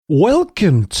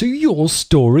Welcome to Your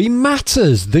Story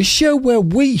Matters, the show where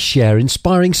we share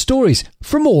inspiring stories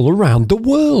from all around the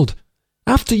world.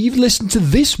 After you've listened to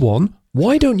this one,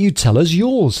 why don't you tell us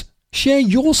yours? Share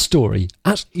your story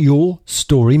at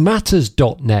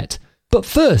yourstorymatters.net. But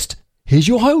first, here's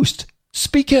your host,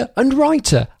 speaker and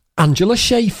writer, Angela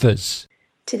Schaefers.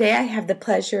 Today I have the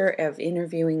pleasure of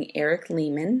interviewing Eric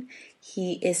Lehman.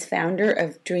 He is founder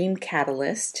of Dream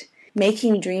Catalyst,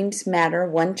 Making Dreams Matter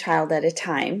One Child at a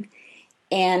Time.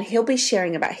 And he'll be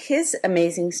sharing about his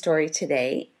amazing story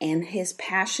today and his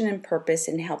passion and purpose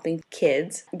in helping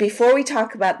kids. Before we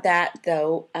talk about that,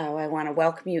 though, I want to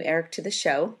welcome you, Eric, to the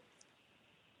show.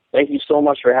 Thank you so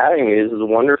much for having me. This is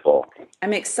wonderful.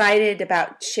 I'm excited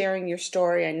about sharing your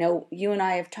story. I know you and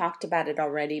I have talked about it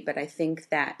already, but I think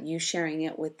that you sharing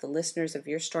it with the listeners of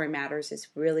Your Story Matters is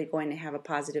really going to have a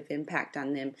positive impact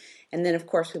on them. And then, of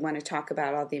course, we want to talk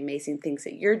about all the amazing things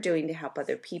that you're doing to help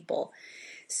other people.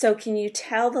 So can you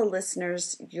tell the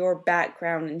listeners your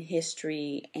background and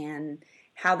history and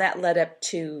how that led up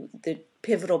to the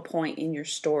pivotal point in your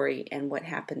story and what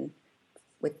happened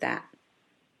with that?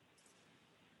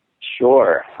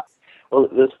 Sure. Well,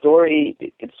 the story,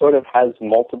 it sort of has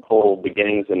multiple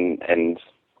beginnings and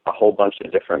a whole bunch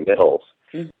of different middles.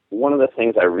 Mm-hmm. One of the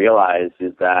things I realized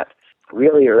is that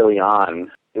really early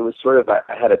on, it was sort of, I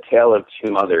had a tale of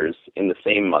two mothers in the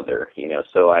same mother,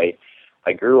 so I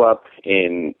grew up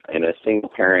in a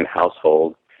single-parent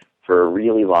household for a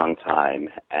really long time,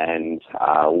 and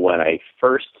when I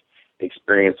first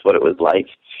experienced what it was like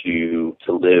to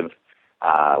live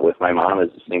with my mom as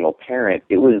a single parent,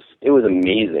 it was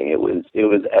amazing. It was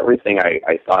everything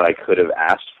I thought I could have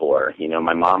asked for.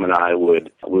 My mom and I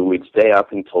would stay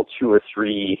up until 2 or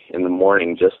 3 in the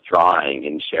morning just drawing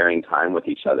and sharing time with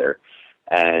each other,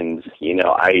 and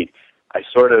I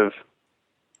sort of.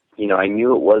 I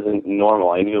knew it wasn't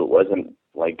normal. I knew it wasn't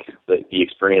like the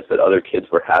experience that other kids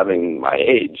were having my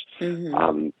age.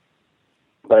 Mm-hmm.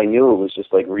 But I knew it was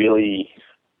just like really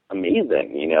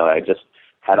amazing. I just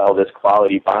had all this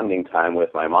quality bonding time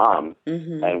with my mom,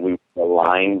 mm-hmm. and we were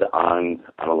aligned on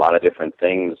a lot of different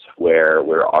things where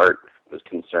art was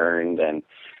concerned, and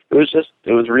it was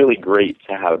really great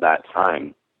to have that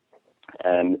time.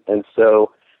 And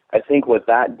so I think what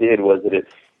that did was that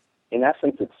it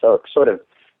sort of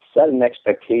set an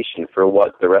expectation for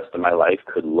what the rest of my life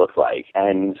could look like.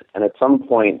 And at some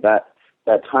point that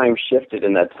time shifted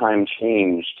and that time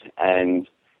changed, and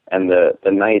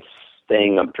the nice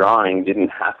thing of drawing didn't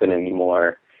happen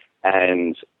anymore,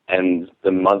 and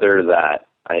the mother that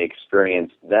I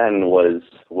experienced then was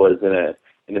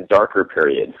in a darker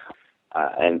period.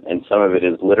 And some of it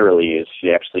is literally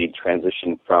she actually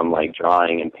transitioned from like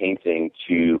drawing and painting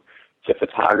to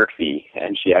photography,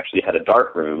 and she actually had a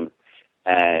dark room.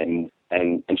 And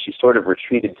she sort of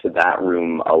retreated to that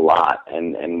room a lot,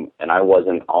 and I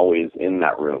wasn't always in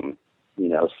that room,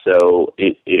 so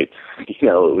it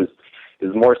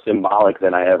was more symbolic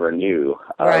than I ever knew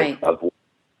of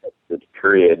what this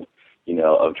period,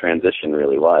 of transition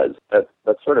really was. That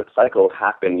sort of cycle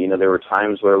happened. There were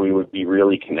times where we would be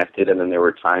really connected, and then there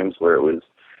were times where it was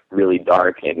really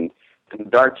dark, and the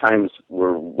dark times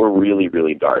were really,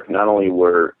 really dark. Not only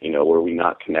were we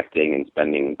not connecting and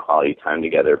spending quality time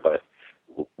together, but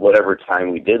whatever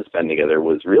time we did spend together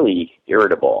was really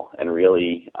irritable and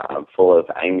really full of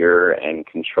anger and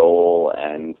control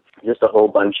and just a whole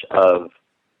bunch of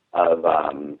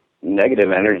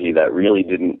negative energy that really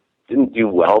didn't do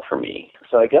well for me.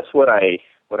 So I guess what I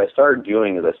started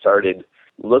doing is I started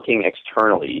looking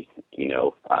externally,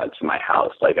 to my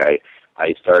house. Like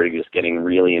I started just getting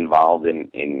really involved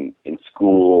in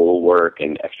school work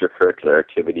and extracurricular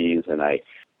activities, and I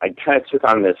kind of took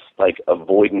on this like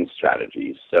avoidance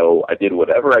strategy. So I did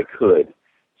whatever I could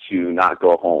to not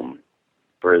go home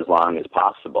for as long as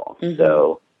possible. Mm-hmm.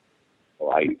 So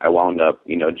I wound up,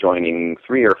 joining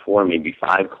 3 or 4, maybe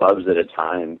 5 clubs at a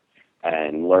time,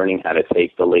 and learning how to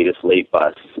take the latest late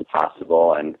bus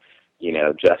possible, and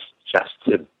just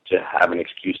to have an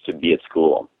excuse to be at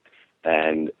school.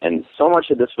 And so much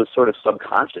of this was sort of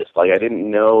subconscious. Like I didn't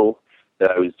know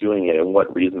that I was doing it and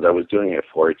what reasons I was doing it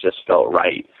for. It just felt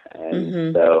right. And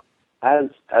mm-hmm. so as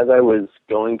I was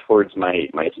going towards my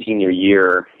senior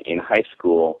year in high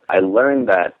school, I learned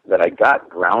that I got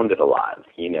grounded a lot.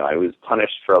 I was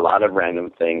punished for a lot of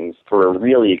random things for a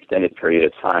really extended period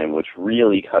of time, which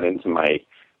really cut into my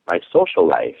social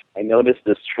life. I noticed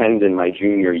this trend in my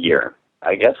junior year.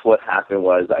 I guess what happened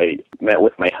was I met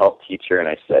with my health teacher and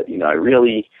I said, I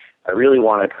really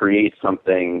want to create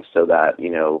something so that,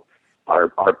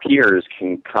 our peers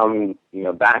can come,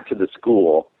 back to the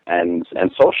school and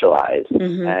socialize.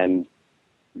 Mm-hmm.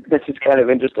 this is kind of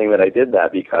interesting that I did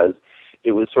that, because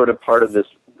it was sort of part of this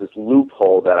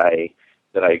loophole that I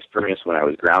experienced when I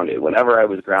was grounded. Whenever I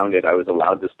was grounded, I was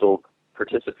allowed to still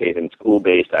participate in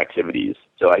school-based activities.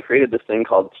 So I created this thing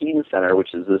called Teen Center,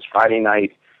 which is this Friday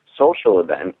night social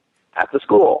event at the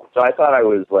school. So I thought I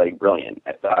was like brilliant.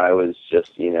 I thought I was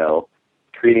just,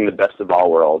 creating the best of all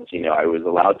worlds. I was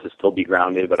allowed to still be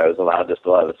grounded, but I was allowed to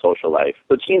still have a social life.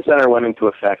 So Teen Center went into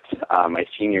effect my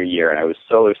senior year, and I was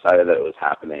so excited that it was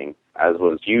happening. As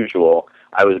was usual,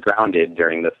 I was grounded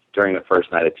during the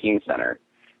first night of Teen Center.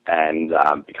 And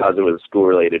because it was a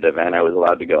school-related event, I was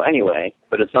allowed to go anyway.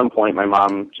 But at some point, my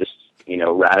mom just,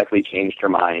 radically changed her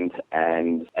mind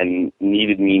and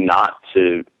needed me not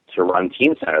to run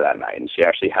Teen Center that night. And she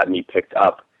actually had me picked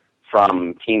up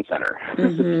from Teen Center.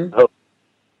 Mm-hmm. So,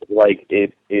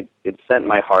 it sent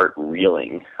my heart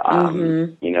reeling,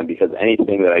 because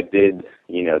anything that I did,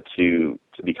 to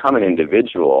become an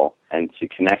individual and to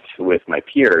connect with my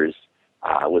peers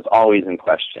was always in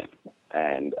question.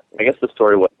 And I guess the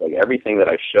story was like everything that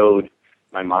I showed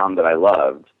my mom that I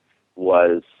loved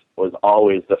was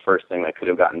always the first thing that could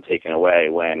have gotten taken away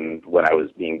when I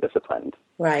was being disciplined.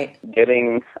 Right.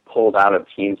 Getting pulled out of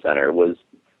Teen Center was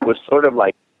sort of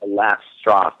like a last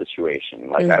straw situation.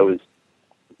 Like I was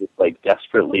just like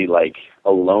desperately like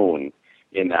alone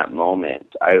in that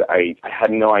moment. I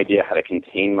had no idea how to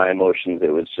contain my emotions.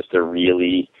 It was just a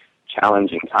really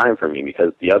challenging time for me,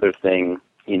 because the other thing,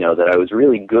 that I was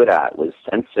really good at was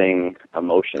sensing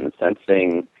emotion,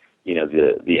 sensing,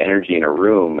 the energy in a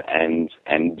room, and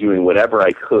doing whatever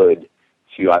I could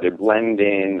to either blend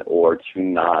in or to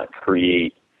not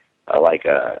create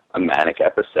a manic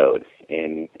episode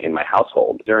in my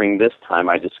household. During this time,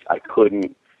 I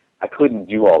couldn't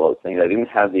do all those things. I didn't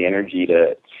have the energy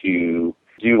to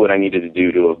do what I needed to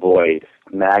do to avoid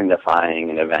magnifying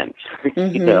an event.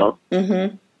 Mm-hmm.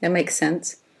 Mm-hmm. That makes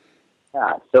sense.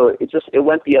 Yeah, so it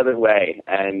went the other way,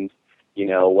 and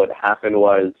what happened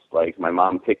was, like, my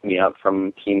mom picked me up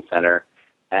from Teen Center,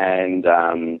 and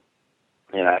I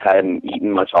hadn't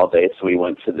eaten much all day, so we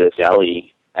went to this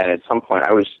deli, and at some point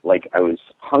I was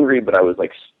hungry, but I was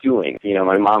like stewing.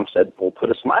 My mom said, "Well,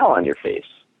 put a smile on your face,"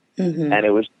 and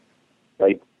it was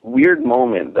like weird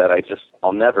moment that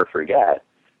I'll never forget,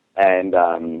 and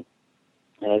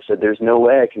I said, "There's no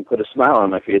way I can put a smile on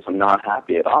my face. I'm not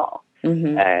happy at all,"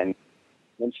 and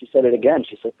then she said it again.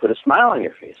 She said, "Put a smile on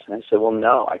your face." And I said, "Well,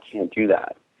 no, I can't do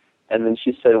that." And then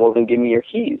she said, "Well, then give me your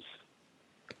keys."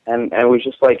 And it was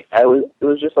just like it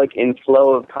was just like in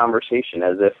flow of conversation,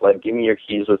 as if like give me your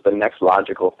keys was the next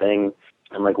logical thing.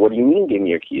 I'm like, "What do you mean, give me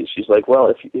your keys?" She's like,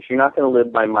 "Well, if you're not going to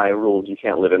live by my rules, you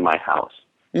can't live in my house.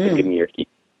 So give me your keys."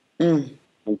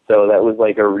 And so that was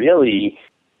like a really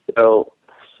so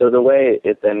the way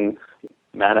it then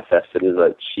manifested is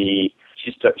that she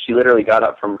literally got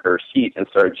up from her seat and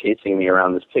started chasing me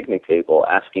around this picnic table,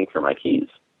 asking for my keys.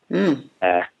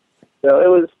 So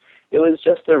it was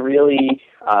just a really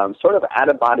sort of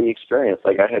out-of-body experience.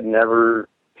 Like, I had never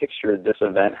pictured this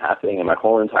event happening in my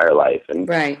whole entire life, and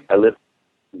right. I lived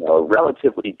a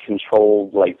relatively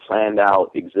controlled, like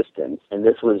planned-out existence, and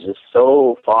this was just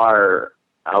so far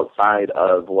outside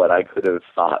of what I could have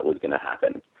thought was going to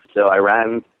happen. So I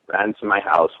ran to my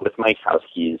house with my house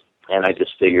keys. And I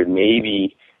just figured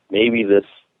maybe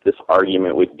this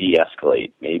argument would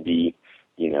de-escalate. Maybe,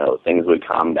 things would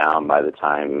calm down by the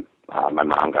time my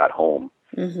mom got home.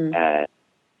 And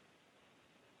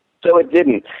so it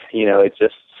didn't.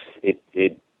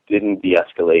 It didn't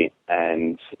de-escalate,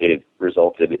 and it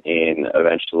resulted in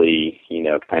eventually,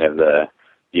 kind of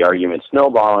the argument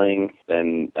snowballing.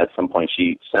 Then at some point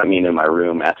she sent me into my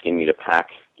room asking me to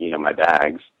pack, my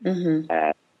bags.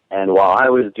 And while I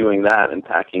was doing that and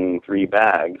packing 3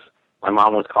 bags, my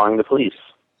mom was calling the police.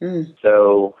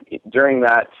 So during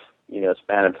that,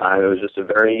 span of time, it was just a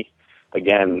very,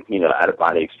 again,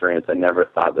 out-of-body experience. I never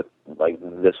thought that, like,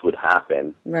 this would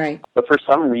happen. Right. But for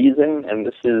some reason, and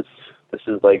this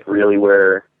is like really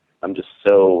where I'm just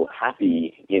so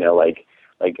happy, like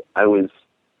I was,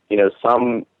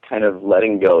 some kind of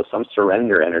letting go, some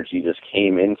surrender energy just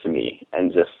came into me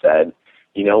and just said,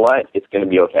 you know what, it's going to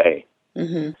be okay.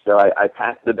 So I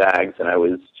packed the bags, and I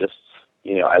was just,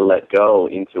 I let go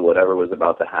into whatever was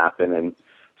about to happen. And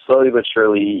slowly but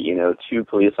surely, 2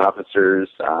 police officers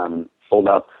pulled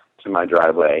up to my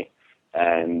driveway,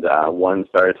 and one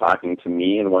started talking to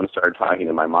me, and one started talking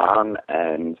to my mom.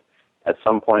 And at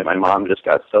some point, my mom just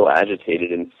got so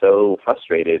agitated and so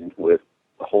frustrated with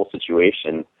the whole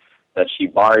situation that she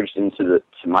barged into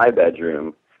my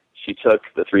bedroom. She took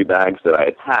the 3 bags that I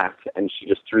had packed, and she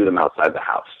just threw them outside the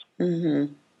house.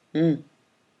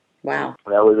 Wow.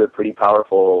 That was a pretty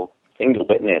powerful thing to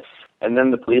witness. And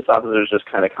then the police officers just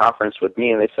kind of conferenced with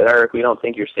me, and they said, Eric, we don't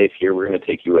think you're safe here. We're going to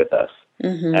take you with us.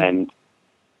 Mm-hmm. And,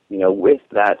 with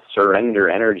that surrender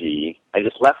energy, I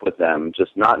just left with them,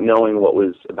 just not knowing what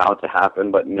was about to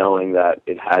happen, but knowing that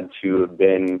it had to have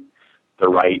been the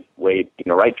right way,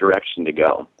 right direction to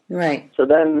go. Right. So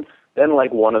then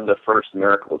like one of the first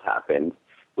miracles happened,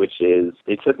 which is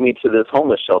they took me to this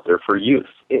homeless shelter for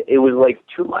youth. It was like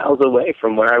 2 miles away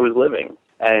from where I was living.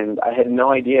 And I had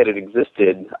no idea it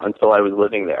existed until I was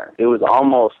living there. It was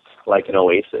almost like an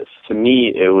oasis. To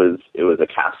me, it was a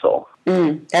castle.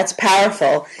 That's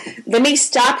powerful. Let me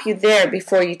stop you there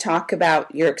before you talk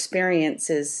about your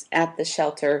experiences at the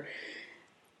shelter.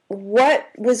 What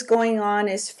was going on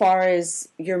as far as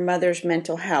your mother's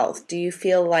mental health? Do you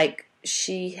feel like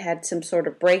she had some sort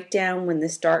of breakdown when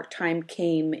this dark time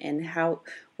came, and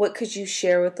what could you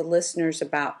share with the listeners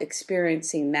about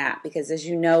experiencing that? Because as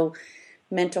you know,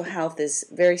 mental health is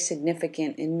very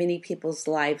significant in many people's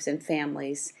lives and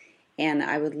families, and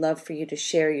I would love for you to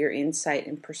share your insight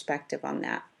and perspective on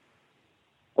that.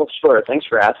 Well, sure. Thanks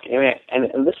for asking.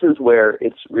 And this is where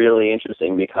it's really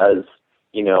interesting because,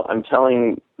 I'm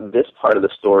telling this part of the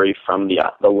story from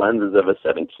the lenses of a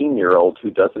 17-year-old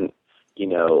who doesn't,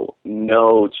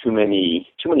 know too many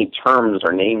terms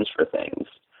or names for things.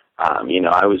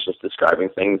 I was just describing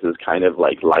things as kind of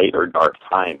like light or dark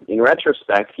time. In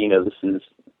retrospect,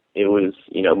 it was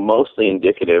mostly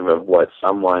indicative of what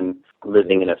someone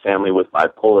living in a family with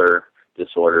bipolar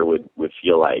disorder would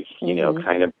feel like,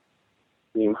 kind of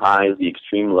extreme highs, the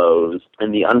extreme lows,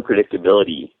 and the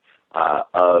unpredictability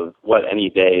of what any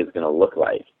day is going to look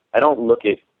like. I don't look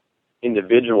at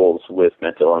individuals with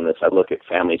mental illness. I look at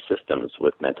family systems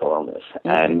with mental illness. Mm-hmm.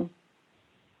 And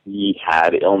we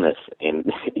had illness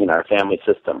in our family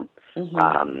system.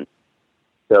 Mm-hmm.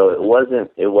 So it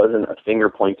wasn't a finger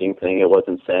pointing thing. It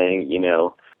wasn't saying,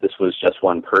 this was just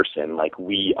one person. Like,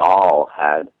 we all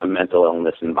had a mental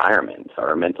illness environment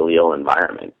or a mentally ill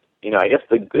environment. I guess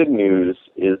the good news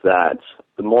is that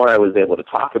the more I was able to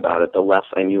talk about it, the less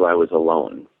I knew I was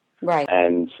alone. Right.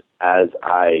 And as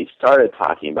I started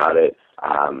talking about it,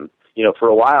 for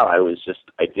a while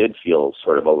I did feel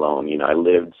sort of alone. I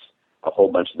lived a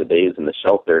whole bunch of the days in the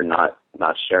shelter, not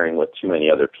sharing with too many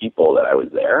other people that I was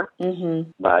there.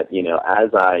 Mm-hmm. But, as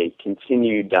I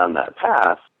continued down that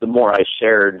path, the more I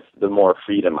shared, the more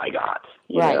freedom I got.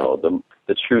 Right.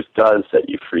 The truth does set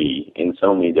you free in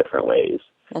so many different ways.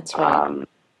 That's right.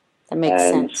 That makes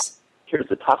sense. Here's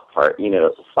the tough part.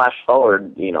 Flash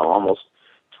forward, almost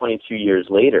 22 years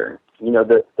later,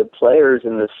 the players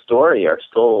in this story are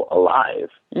still alive.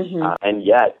 Mm-hmm. And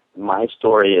yet my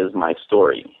story is my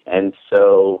story. And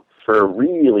so for a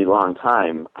really long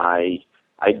time, I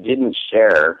didn't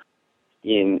share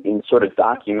in sort of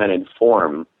documented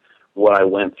form what I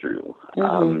went through.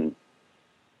 Mm-hmm.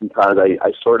 Because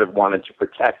I sort of wanted to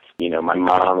protect, my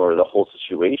mom or the whole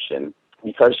situation,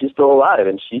 because she's still alive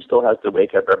and she still has to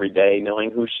wake up every day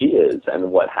knowing who she is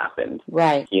and what happened.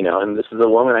 Right. And this is a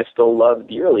woman I still love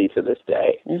dearly to this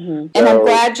day. Mm-hmm. And I'm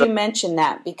glad you mentioned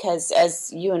that, because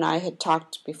as you and I had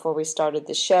talked before we started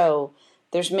the show,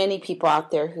 there's many people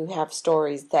out there who have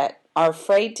stories that are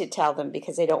afraid to tell them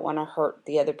because they don't want to hurt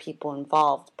the other people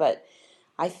involved. But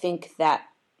I think that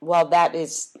while that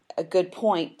is a good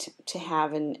point to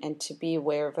have and to be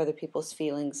aware of other people's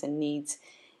feelings and needs,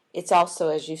 it's also,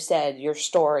 as you said, your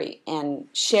story, and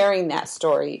sharing that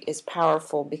story is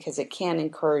powerful because it can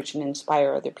encourage and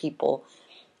inspire other people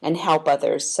and help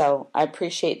others. So I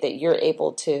appreciate that you're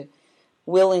able to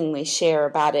willingly share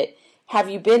about it. Have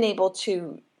you been able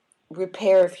to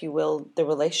repair, if you will, the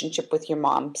relationship with your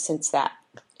mom since that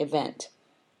event?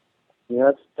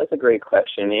 That's a great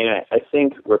question. I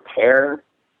think repair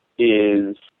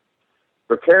is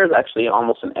actually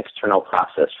almost an external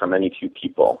process from any two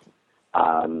people.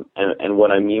 And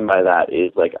what I mean by that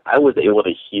is, like, I was able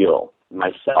to heal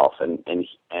myself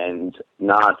and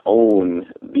not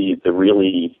own the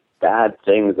really bad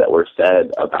things that were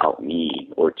said about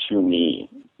me or to me.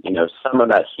 Some of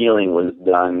that healing was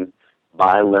done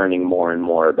by learning more and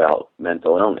more about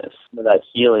mental illness. Some of that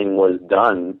healing was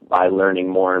done by learning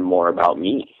more and more about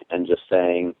me and just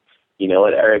saying, you know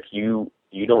what, Eric, you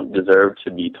don't deserve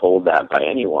to be told that by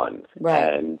anyone.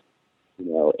 Right. And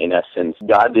in essence,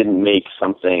 God didn't make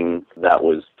something that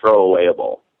was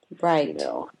throwawayable. Right.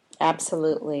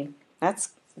 Absolutely.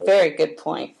 That's a very good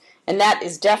point. And that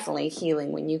is definitely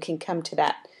healing when you can come to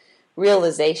that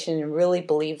realization and really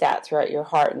believe that throughout your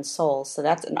heart and soul. So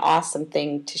that's an awesome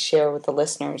thing to share with the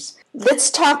listeners. Let's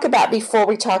talk about, before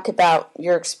we talk about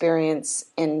your experience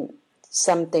and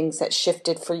some things that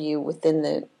shifted for you within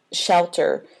the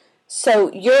shelter.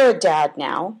 So you're a dad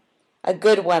now. a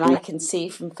good one I can see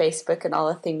from Facebook and all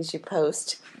the things you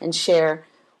post and share.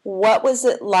 What was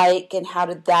it like, and how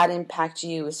did that impact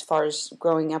you as far as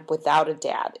growing up without a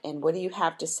dad? And what do you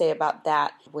have to say about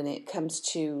that when it comes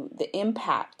to the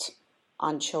impact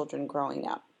on children growing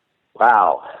up?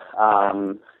 Wow.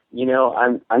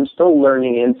 I'm still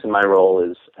learning into my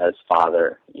role as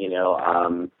father.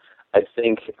 I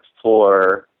think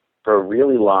for a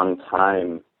really long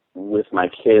time with my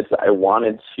kids, I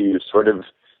wanted to sort of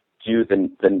do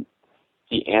the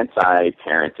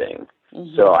anti-parenting.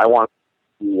 Mm-hmm. So I want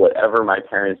to do whatever my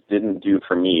parents didn't do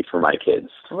for me for my kids.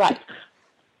 Right.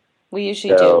 We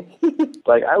usually do.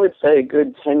 Like I would say a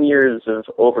good 10 years of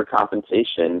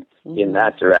overcompensation mm-hmm. in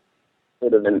that direction,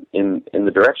 sort of in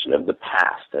the direction of the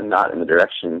past and not in the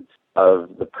direction of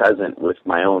the present with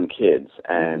my own kids.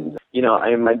 And,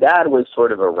 my dad was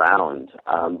sort of around,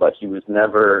 but he was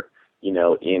never,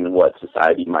 in what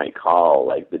society might call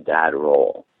like the dad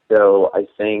role. So I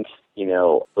think,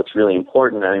 what's really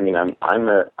important,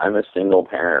 I'm a single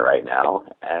parent right now,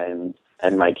 and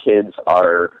my kids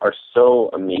are so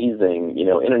amazing,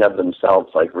 in and of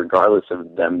themselves, like regardless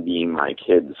of them being my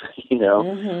kids,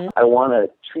 mm-hmm. I want to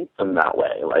treat them that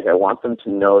way. Like I want them to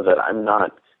know that I'm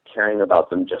not caring about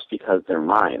them just because they're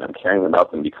mine. I'm caring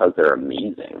about them because they're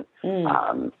amazing.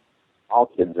 Mm. All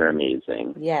kids are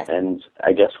amazing. Yes. And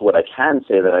I guess what I can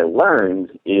say that I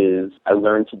learned is I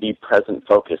learned to be present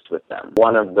focused with them.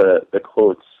 One of the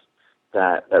quotes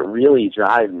that really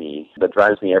drives me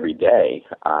every day,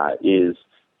 is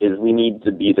we need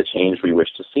to be the change we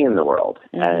wish to see in the world.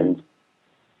 Mm-hmm.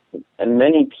 And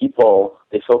many people,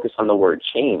 they focus on the word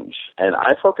change, and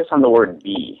I focus on the word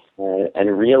be.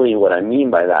 And really what I mean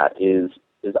by that is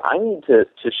I need to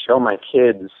show my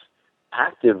kids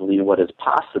actively what is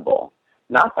possible,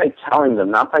 not by telling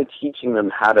them, not by teaching them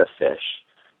how to fish,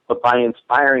 but by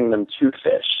inspiring them to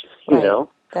fish, you know?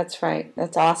 That's right.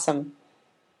 That's awesome.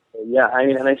 Yeah,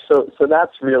 so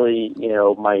that's really,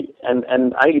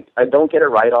 and I don't get it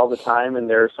right all the time, and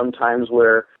there are some times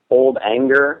where old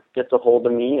anger gets a hold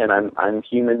of me, and I'm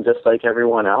human just like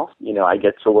everyone else. I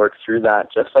get to work through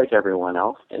that just like everyone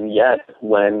else. And yet,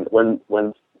 when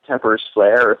tempers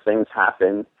flare or things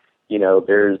happen,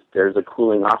 there's a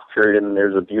cooling off period, and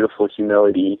there's a beautiful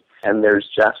humility, and there's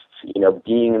just,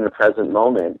 being in the present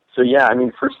moment. So yeah,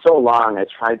 for so long I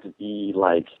tried to be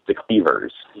like the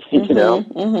Cleavers,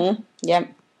 Mm-hmm.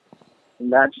 Yep.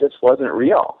 And that just wasn't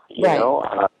real, you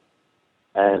know.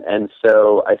 And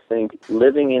so I think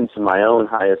living into my own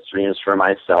highest dreams for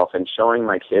myself and showing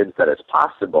my kids that it's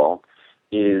possible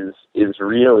is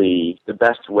really the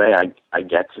best way I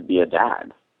get to be a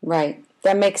dad. Right.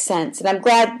 That makes sense. And I'm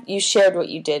glad you shared what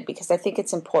you did, because I think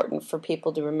it's important for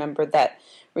people to remember that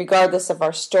regardless of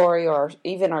our story or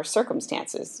even our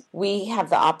circumstances, we have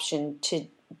the option to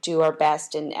do our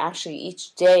best. And actually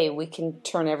each day we can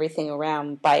turn everything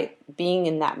around by being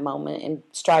in that moment and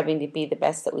striving to be the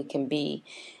best that we can be.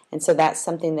 And so that's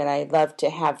something that I love to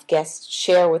have guests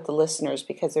share with the listeners,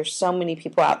 because there's so many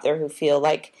people out there who feel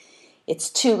like it's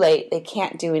too late, they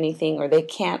can't do anything, or they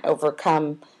can't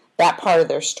overcome that part of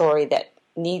their story that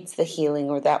needs the healing,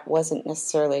 or that wasn't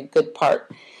necessarily a good part.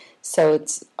 So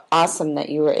it's awesome that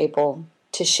you were able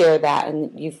to share that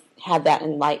and you've had that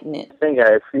enlightenment. I think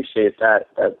I appreciate that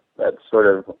sort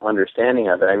of understanding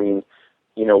of it.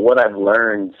 What I've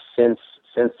learned since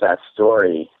that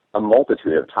story a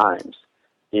multitude of times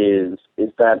is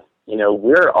that,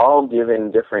 we're all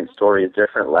given different stories,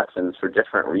 different lessons for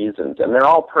different reasons, and they're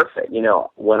all perfect.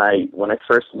 When I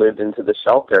first lived into the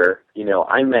shelter,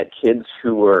 I met kids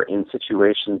who were in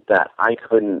situations that I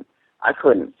couldn't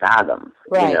fathom.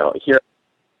 Right. Here,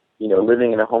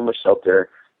 living in a homeless shelter,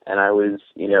 and I was,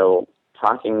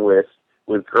 talking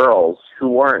with girls who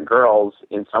weren't girls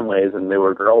in some ways, and they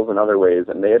were girls in other ways,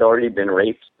 and they had already been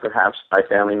raped, perhaps by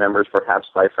family members, perhaps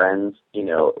by friends.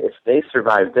 If they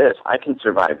survived this, I can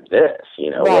survive this,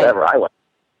 right. Whatever I want.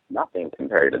 Nothing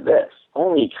compared to this.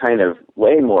 Only kind of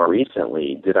way more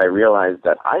recently did I realize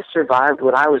that I survived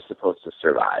what I was supposed to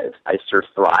survive. I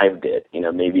thrived it.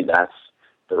 Maybe that's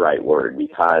the right word,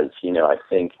 because, I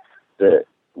think that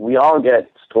we all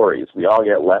get stories, we all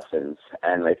get lessons,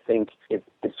 and I think it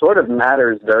sort of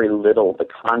matters very little the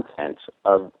content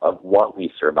of what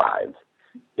we survived.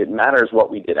 It matters what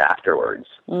we did afterwards,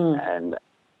 and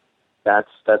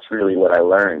that's really what I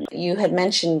learned. You had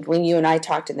mentioned when you and I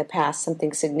talked in the past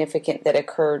something significant that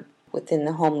occurred within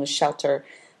the homeless shelter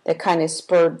that kind of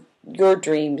spurred your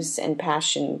dreams and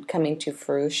passion coming to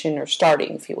fruition, or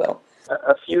starting, if you will.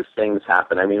 A few things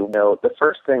happened. The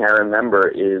first thing I remember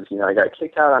is, I got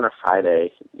kicked out on a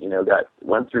Friday,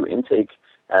 went through intake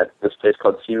at this place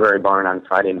called Seabury Barn on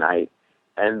Friday night.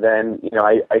 And then,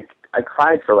 I I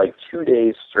cried for like 2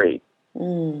 days straight.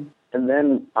 Mm. And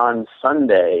then on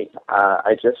Sunday,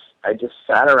 I just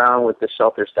sat around with the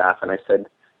shelter staff and I said,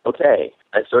 okay,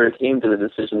 I sort of came to the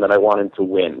decision that I wanted to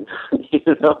win.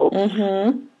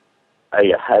 Mm-hmm.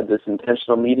 I had this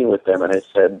intentional meeting with them and I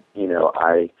said,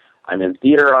 I'm in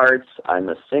theater arts, I'm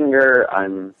a singer,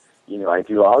 I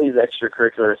do all these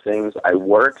extracurricular things, I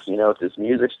work, at this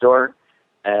music store,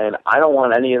 and I don't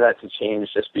want any of that to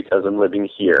change just because I'm living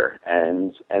here,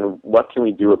 and what can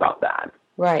we do about that?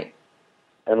 Right.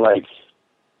 And,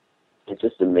 it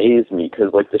just amazed me,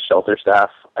 because, the shelter staff,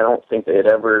 I don't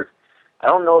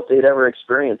know if they'd ever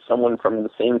experienced someone from the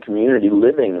same community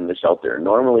living in the shelter.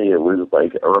 Normally it was,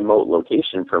 a remote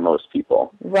location for most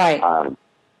people. Right.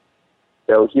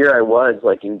 So here I was,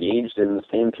 engaged in the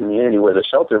same community where the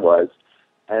shelter was,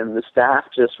 and the staff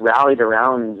just rallied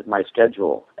around my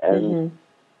schedule and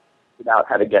figured out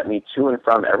how to get me to and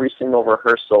from every single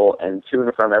rehearsal and to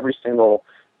and from every single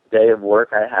day of work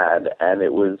I had, and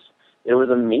it was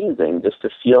amazing just to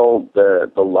feel the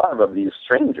love of these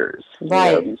strangers,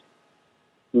 right?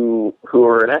 Who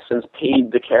were in essence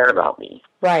paid to care about me,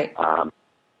 right?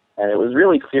 And it was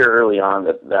really clear early on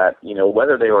that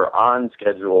whether they were on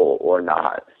schedule or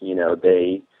not,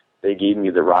 they gave me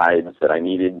the rides that I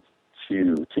needed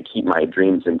to keep my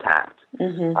dreams intact.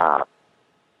 Mm-hmm.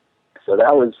 So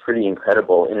that was pretty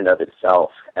incredible in and of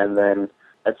itself. And then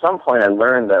at some point I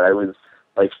learned that I was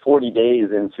 40 days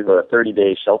into a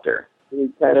 30-day shelter. It was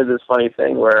kind of this funny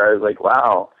thing where I was like,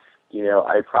 wow,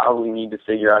 I probably need to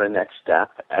figure out a next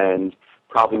step and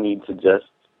probably need to just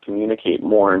communicate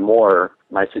more and more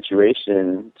my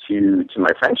situation to my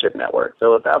friendship network.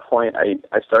 So at that point,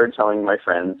 I started telling my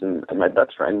friends, and my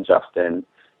best friend, Justin,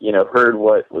 heard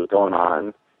what was going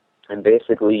on and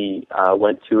basically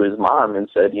went to his mom and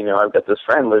said, I've got this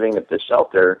friend living at this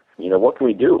shelter, what can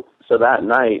we do? So that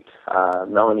night,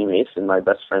 Melanie Mason, my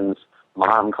best friend's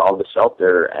mom, called the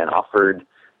shelter and offered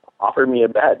me a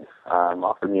bed,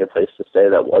 offered me a place to stay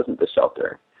that wasn't the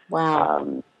shelter.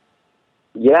 Wow.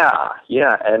 Yeah,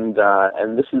 and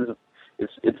this is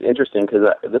it's interesting because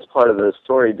this part of the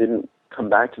story didn't come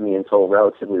back to me until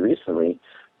relatively recently,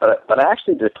 but I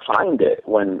actually declined it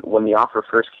when the offer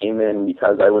first came in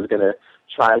because I was going to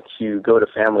try to go to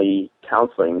family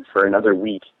counseling for another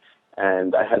week,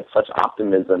 and I had such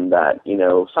optimism that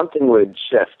something would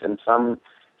shift and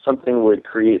something would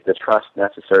create the trust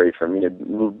necessary for me to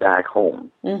move back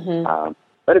home. Mm-hmm.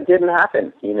 But it didn't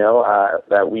happen,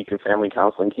 that week of family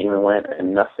counseling came and went,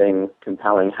 and nothing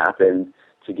compelling happened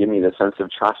to give me the sense of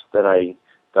trust that I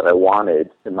wanted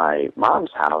in my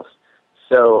mom's house.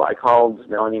 So I called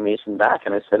Melanie Mason back,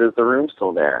 and I said, is the room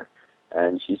still there?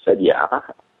 And she said, yeah.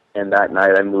 And that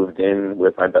night I moved in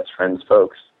with my best friend's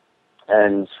folks.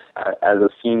 And as a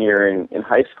senior in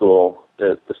high school,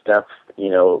 the step,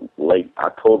 late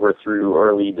October through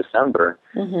early December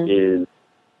is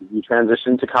you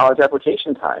transition to college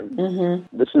application time.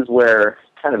 Mm-hmm. This is where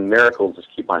kind of miracles just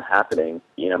keep on happening.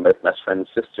 My best friend's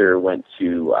sister went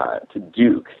to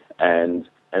Duke, and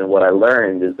what I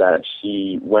learned is that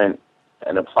she went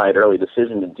and applied early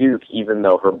decision to Duke, even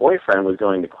though her boyfriend was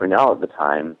going to Cornell at the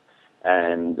time,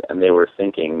 and they were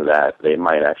thinking that they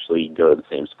might actually go to the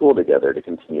same school together to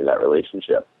continue that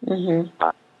relationship. Mm-hmm.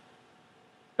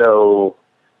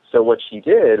 So what she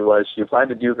did was she applied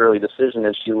to Duke early decision,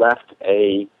 and she left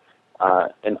an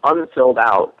unfilled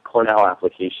out Cornell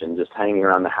application just hanging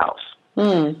around the house.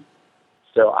 Mm.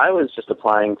 So I was just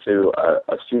applying to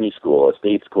a SUNY school, a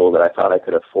state school that I thought I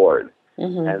could afford.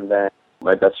 Mm-hmm. And then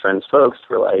my best friend's folks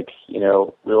were like,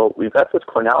 we've got this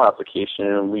Cornell application,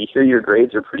 and we hear your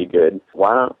grades are pretty good.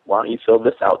 Why don't you fill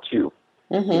this out too?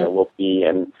 Mm-hmm. We'll see.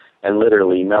 And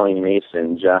literally, Melanie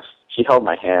Mason she held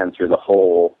my hand through the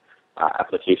whole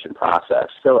application process.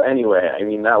 So anyway,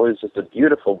 that was just a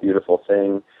beautiful, beautiful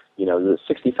thing. The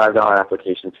 $65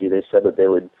 application fee, they said that they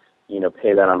would,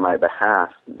 pay that on my behalf.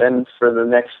 Then for the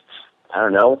next,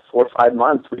 4 or 5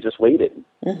 months, we just waited.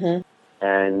 Mm-hmm.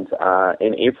 And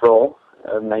in April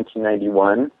of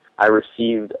 1991, I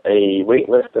received a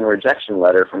waitlist and rejection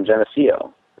letter from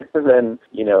Geneseo. And then,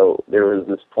 there was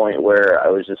this point where I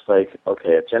was just like,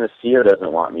 okay, if Geneseo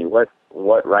doesn't want me, what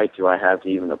right do I have to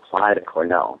even apply to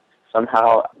Cornell?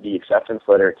 Somehow the acceptance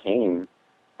letter came,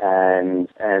 and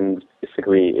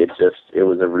basically it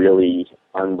was a really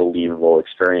unbelievable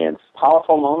experience.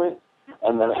 Powerful moment,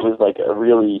 and then it was like a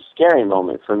really scary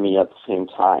moment for me at the same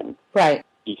time. Right.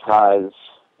 Because,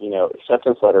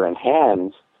 acceptance letter in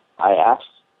hand, I asked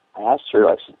her,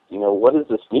 I said, what does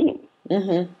this mean?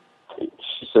 Mm-hmm.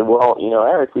 She said, well,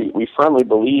 Eric, we firmly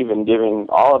believe in giving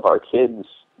all of our kids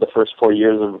the first 4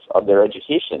 years of their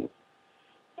education.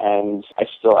 And I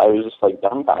was just like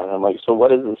dumbfounded. I'm like, so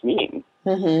what does this mean?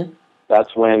 Mm-hmm.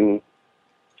 That's when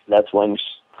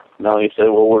Melanie said,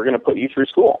 well, we're going to put you through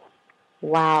school.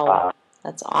 Wow.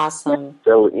 That's awesome.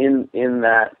 So in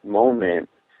that moment,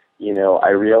 I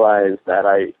realized that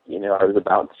I was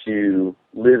about to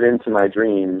live into my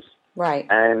dreams. Right.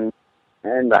 And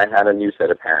I had a new set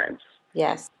of parents.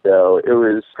 Yes. So it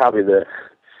was probably the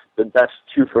best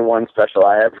 2-for-1 special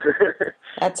I ever.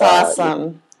 That's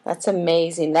awesome. That's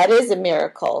amazing. That is a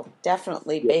miracle,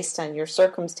 definitely, based on your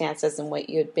circumstances and what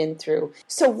you had been through.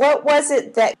 So what was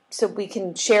it so we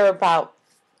can share about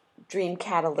Dream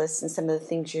Catalyst and some of the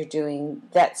things you're doing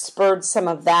that spurred some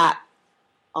of that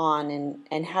on,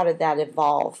 and how did that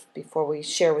evolve before we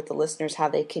share with the listeners how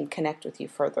they can connect with you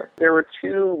further? There were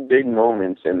two big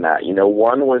moments in that.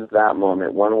 One was that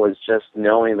moment. One was just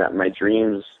knowing that my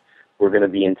dreams were going to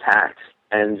be intact,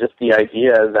 and just the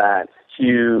idea that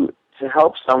to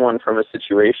help someone from a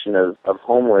situation of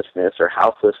homelessness or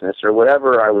houselessness or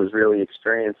whatever I was really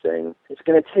experiencing, it's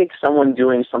going to take someone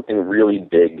doing something really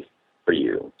big for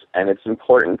you. And it's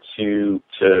important to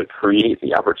create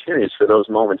the opportunities for those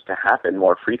moments to happen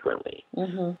more frequently.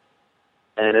 Mm-hmm.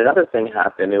 And another thing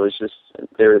happened. There was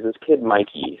this kid,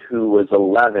 Mikey, who was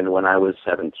 11 when I was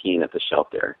 17 at the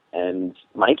shelter. And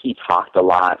Mikey talked a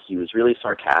lot. He was really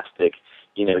sarcastic.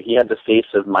 He had the face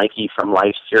of Mikey from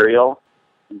Life cereal.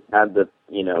 He had the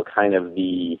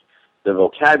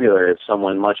vocabulary of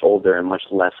someone much older and much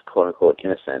less, quote unquote,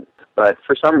 innocent. But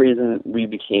for some reason, we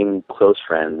became close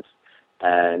friends.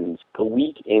 And a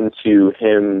week into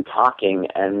him talking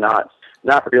and not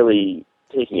really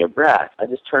taking a breath, I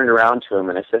just turned around to him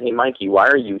and I said, "Hey, Mikey, why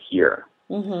are you here?"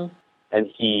 Mm-hmm. And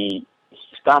he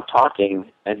stopped talking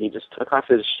and he just took off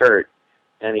his shirt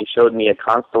and he showed me a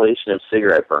constellation of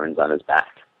cigarette burns on his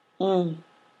back. Mm.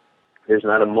 There's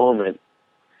not a moment,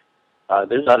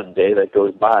 there's not a day that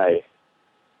goes by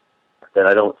that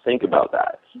I don't think about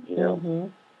that, Mm-hmm.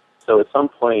 So at some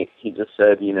point, he just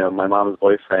said, my mom's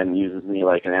boyfriend uses me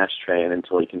like an ashtray, and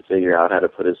until he can figure out how to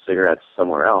put his cigarettes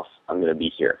somewhere else, I'm going to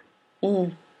be here.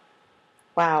 Mm.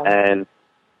 Wow. And,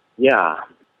 yeah,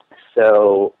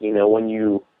 so, when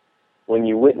you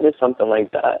witness something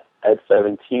like that at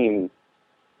 17,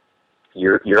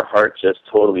 your heart just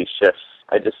totally shifts.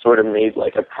 I just sort of made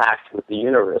like a pact with the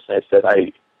universe. I said,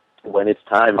 when it's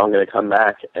time, I'm going to come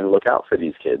back and look out for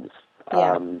these kids.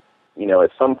 Yeah. At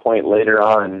some point later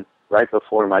on, right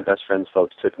before my best friend's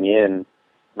folks took me in,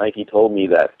 Mikey told me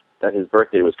that his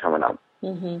birthday was coming up.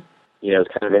 Mm-hmm. It's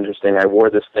kind of interesting. I wore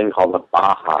this thing called a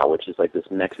Baja, which is like this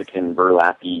Mexican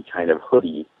burlap-y kind of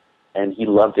hoodie, and he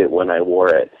loved it when I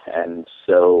wore it. And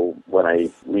so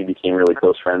when we became really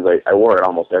close friends, I wore it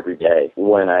almost every day.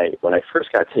 When I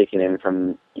first got taken in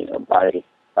from by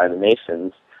the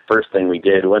Masons, first thing we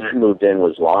did when I moved in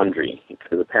was laundry,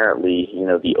 because apparently,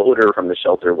 the odor from the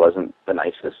shelter wasn't the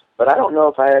nicest. But I don't know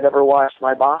if I had ever washed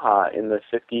my Baja in the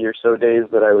 50 or so days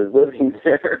that I was living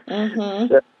there.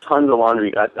 Mm-hmm. Tons of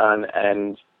laundry got done,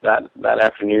 and that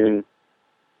afternoon,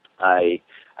 I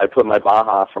put my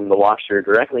Baja from the washer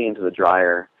directly into the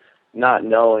dryer, not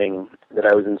knowing that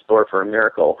I was in store for a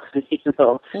miracle,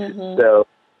 Mm-hmm. So.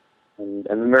 And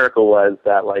the miracle was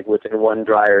that, like, within one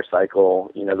dryer cycle,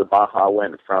 the Baja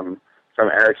went from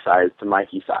Eric's size to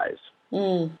Mikey's size.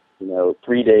 Mm.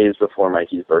 3 days before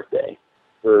Mikey's birthday.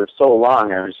 For so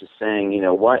long, I was just saying,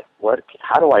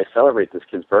 how do I celebrate this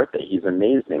kid's birthday? He's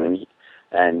amazing,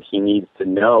 and he needs to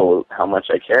know how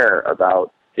much I care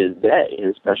about his day,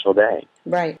 his special day.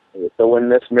 Right. So when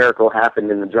this miracle happened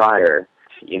in the dryer,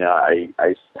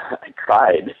 I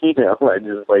cried. I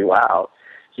just like, wow.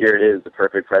 Here it is, the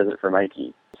perfect present for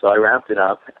Mikey. So I wrapped it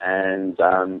up, and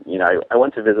I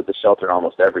went to visit the shelter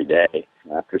almost every day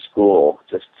after school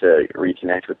just to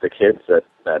reconnect with the kids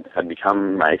that had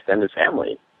become my extended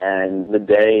family. And the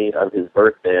day of his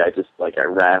birthday, I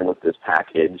ran with this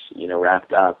package,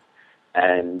 wrapped up,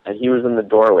 and he was in the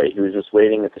doorway. He was just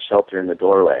waiting at the shelter in the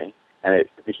doorway, and it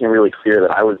became really clear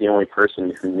that I was the only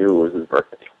person who knew it was his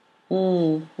birthday.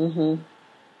 Mm-hmm.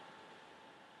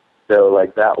 So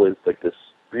that was this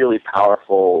really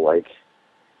powerful,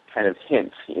 kind of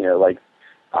hint,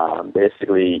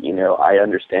 basically, I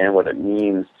understand what it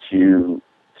means to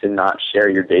not share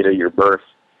your date of your birth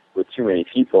with too many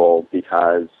people,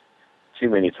 because too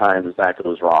many times that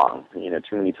goes wrong.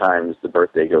 Too many times the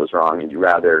birthday goes wrong, and you'd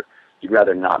rather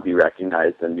not be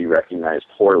recognized than be recognized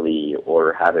poorly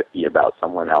or have it be about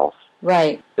someone else.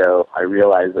 Right. So I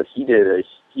realized that he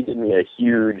did me a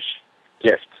huge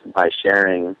gift by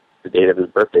sharing the date of his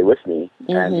birthday with me,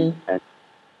 Mm-hmm. and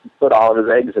put all of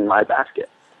his eggs in my basket.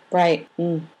 Right.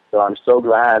 Mm. So I'm so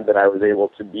glad that I was able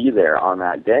to be there on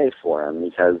that day for him,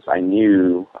 because I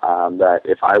knew that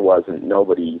if I wasn't,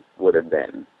 nobody would have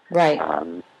been. Right.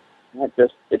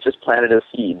 It just planted a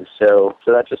seed. So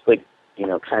that just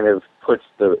kind of puts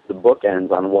the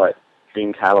bookends on what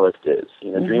Dream Catalyst is.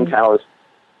 Dream Catalyst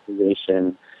is an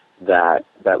organization that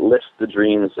lifts the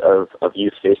dreams of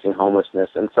youth facing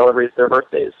homelessness and celebrates their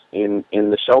birthdays. In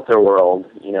the shelter world,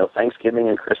 Thanksgiving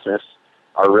and Christmas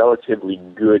are relatively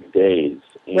good days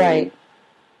in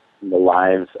the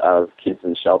lives of kids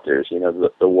in shelters.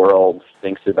 The world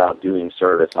thinks about doing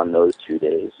service on those 2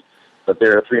 days. But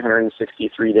there are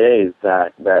 363 days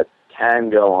that can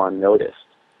go unnoticed.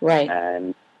 Right.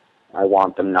 And I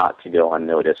want them not to go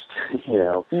unnoticed,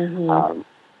 on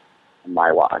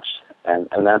my watch. And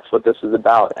that's what this is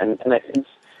about. And it's,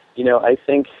 I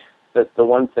think that the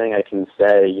one thing I can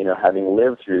say, having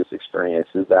lived through this experience,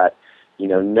 is that,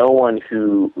 no one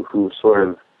who sort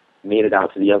of made it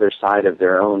out to the other side of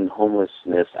their own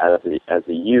homelessness as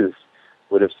a youth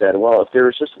would have said, well, if there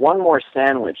was just one more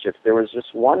sandwich, if there was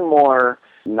just one more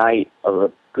night of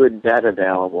a good bed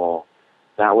available,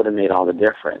 that would have made all the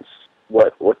difference.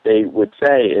 What they would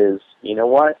say is, you know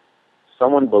what?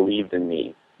 Someone believed in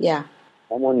me. Yeah.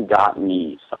 Someone got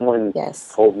me. Someone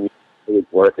told me it was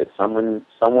worth it. Someone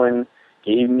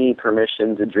gave me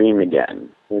permission to dream again.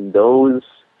 And those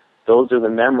are the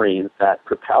memories that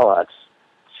propel us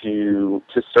to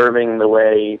serving the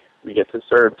way we get to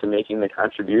serve, to making the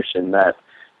contribution that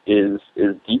is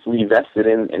deeply vested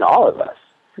in all of us.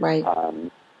 Right.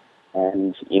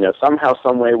 And somehow,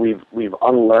 some way, we've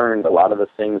unlearned a lot of the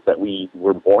things that we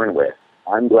were born with.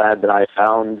 I'm glad that I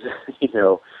found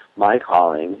my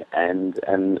calling and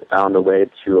found a way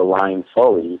to align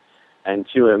fully and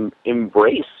to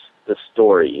embrace the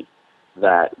story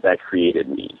that created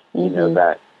me.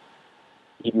 That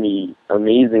gave me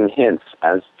amazing hints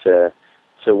as to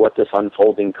what this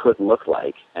unfolding could look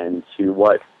like, and to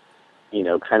what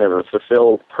kind of a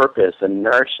fulfilled purpose and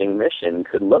nourishing mission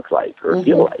could look like or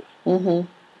feel like. Mm-hmm.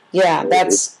 Yeah,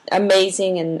 that's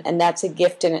amazing, and that's a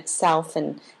gift in itself.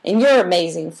 And you're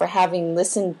amazing for having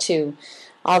listened to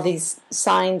all these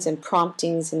signs and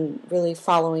promptings and really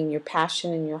following your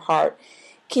passion and your heart.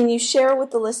 Can you share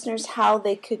with the listeners how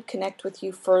they could connect with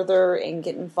you further and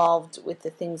get involved with the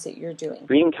things that you're doing?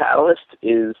 Dream Catalyst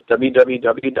is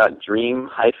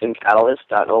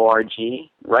www.dream-catalyst.org.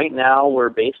 Right now, we're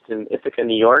based in Ithaca,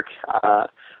 New York.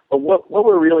 But what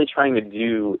we're really trying to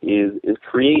do is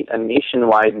create a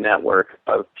nationwide network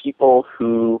of people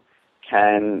who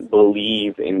can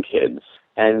believe in kids.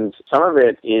 And some of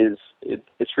it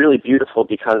it's really beautiful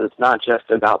because it's not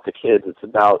just about the kids, it's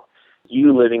about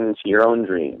you living into your own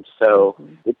dreams. So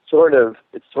it's sort of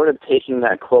taking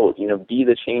that quote, be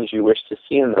the change you wish to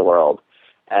see in the world.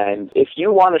 And if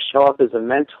you want to show up as a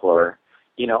mentor,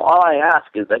 all I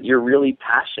ask is that you're really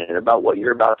passionate about what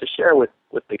you're about to share with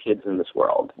the kids in this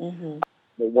world. Mm-hmm.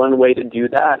 The one way to do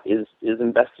that is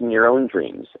invest in your own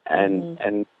dreams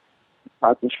and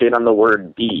concentrate on the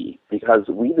word be, because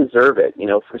we deserve it.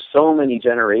 For so many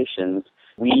generations,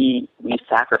 we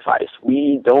sacrifice.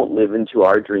 We don't live into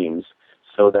our dreams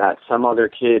so that some other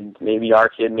kid, maybe our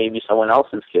kid, maybe someone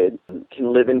else's kid,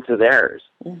 can live into theirs.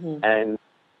 Mm-hmm. And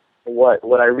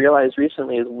what I realized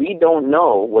recently is we don't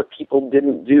know what people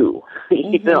didn't do.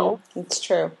 It's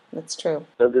true. That's true.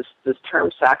 So this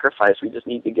term sacrifice, we just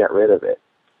need to get rid of it.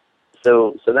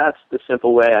 So that's the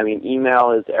simple way. I mean,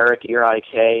 email is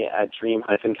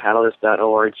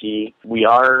eric@dream-catalyst.org. We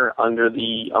are under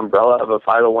the umbrella of a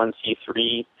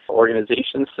 501c3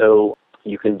 organization, so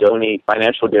you can donate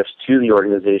financial gifts to the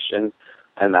organization,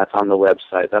 and that's on the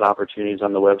website. That opportunity is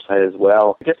on the website as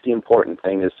well. I guess the important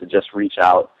thing is to just reach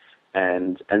out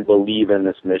and believe in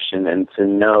this mission, and to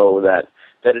know that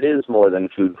it is more than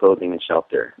food, clothing, and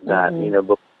shelter. That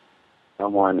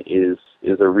someone is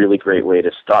a really great way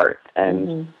to start,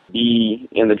 and be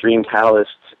in the Dream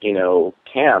Catalyst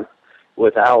camp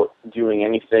without doing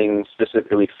anything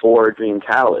specifically for Dream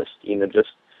Catalyst.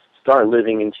 Just start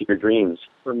living into your dreams.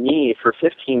 For me, for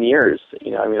 15 years,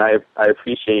 I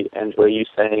appreciate, Angela, you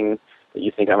saying that you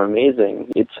think I'm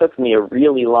amazing. It took me a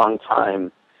really long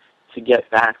time to get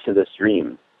back to this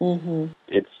dream. Mm-hmm.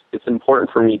 It's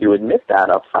important for me to admit that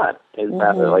up front,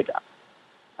 that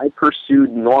I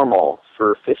pursued normal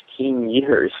for 15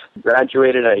 years.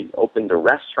 Graduated, I opened a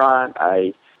restaurant,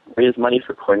 I raised money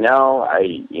for Cornell,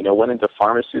 I went into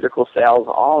pharmaceutical sales,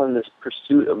 all in this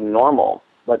pursuit of normal.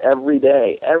 But every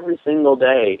day, every single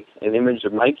day, an image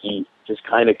of Mikey just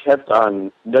kind of kept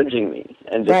on nudging me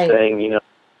and just saying,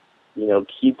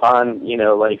 keep on,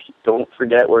 don't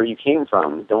forget where you came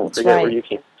from. Don't forget where you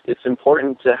came. It's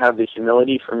important to have the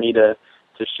humility for me to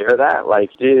to share that.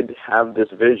 Like, did have this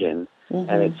vision,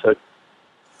 and it took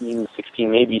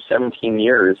 16, maybe 17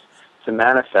 years to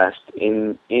manifest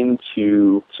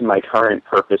into my current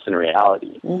purpose and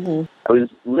reality. I was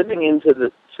living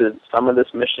into some of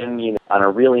this mission, on a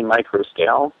really micro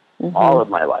scale, all of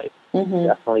my life.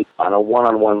 Definitely on a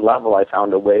one-on-one level, I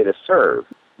found a way to serve.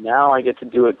 Now I get to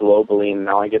do it globally, and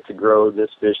now I get to grow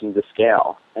this vision to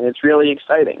scale. And it's really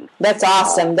exciting. That's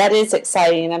awesome. That is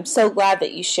exciting. And I'm so glad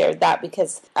that you shared that,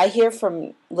 because I hear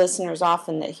from listeners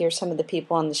often that hear some of the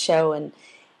people on the show, and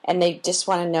they just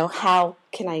want to know, how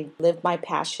can I live my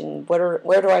passion?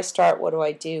 Where do I start? What do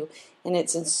I do? And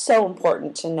it's so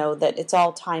important to know that it's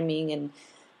all timing, and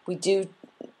we do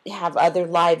have other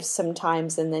lives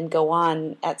sometimes, and then go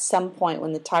on at some point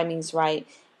when the timing's right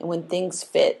and when things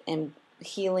fit and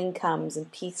healing comes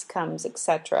and peace comes,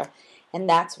 etc. And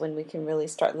that's when we can really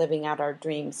start living out our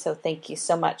dreams. So thank you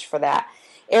so much for that.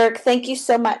 Eric, thank you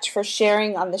so much for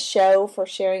sharing on the show, for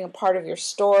sharing a part of your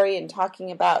story and talking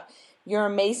about your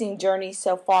amazing journey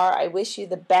so far. I wish you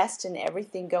the best in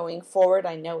everything going forward.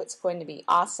 I know it's going to be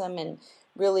awesome and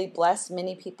really bless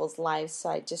many people's lives. So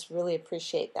I just really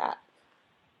appreciate that.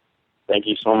 Thank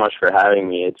you so much for having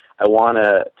me. I want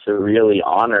to really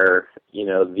honor,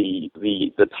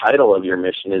 the title of your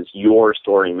mission is Your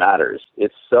Story Matters.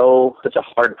 It's such a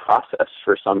hard process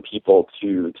for some people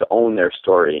to own their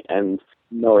story, and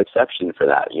no exception for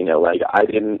that. Like, I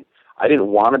didn't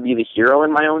want to be the hero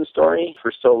in my own story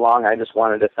for so long. I just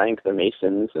wanted to thank the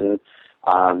Masons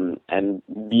and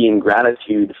be in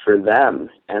gratitude for them,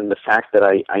 and the fact that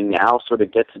I now sort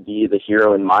of get to be the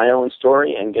hero in my own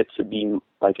story and get to be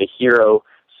like a hero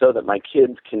so that my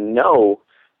kids can know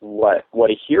what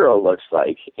a hero looks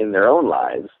like in their own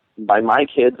lives. By my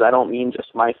kids, I don't mean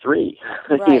just my 3.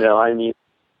 Right. I mean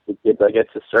the kids I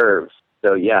get to serve.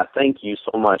 So yeah, thank you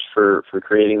so much for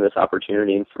creating this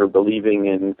opportunity and for believing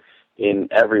in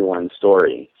everyone's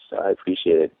story. So I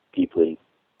appreciate it deeply.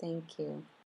 Thank you.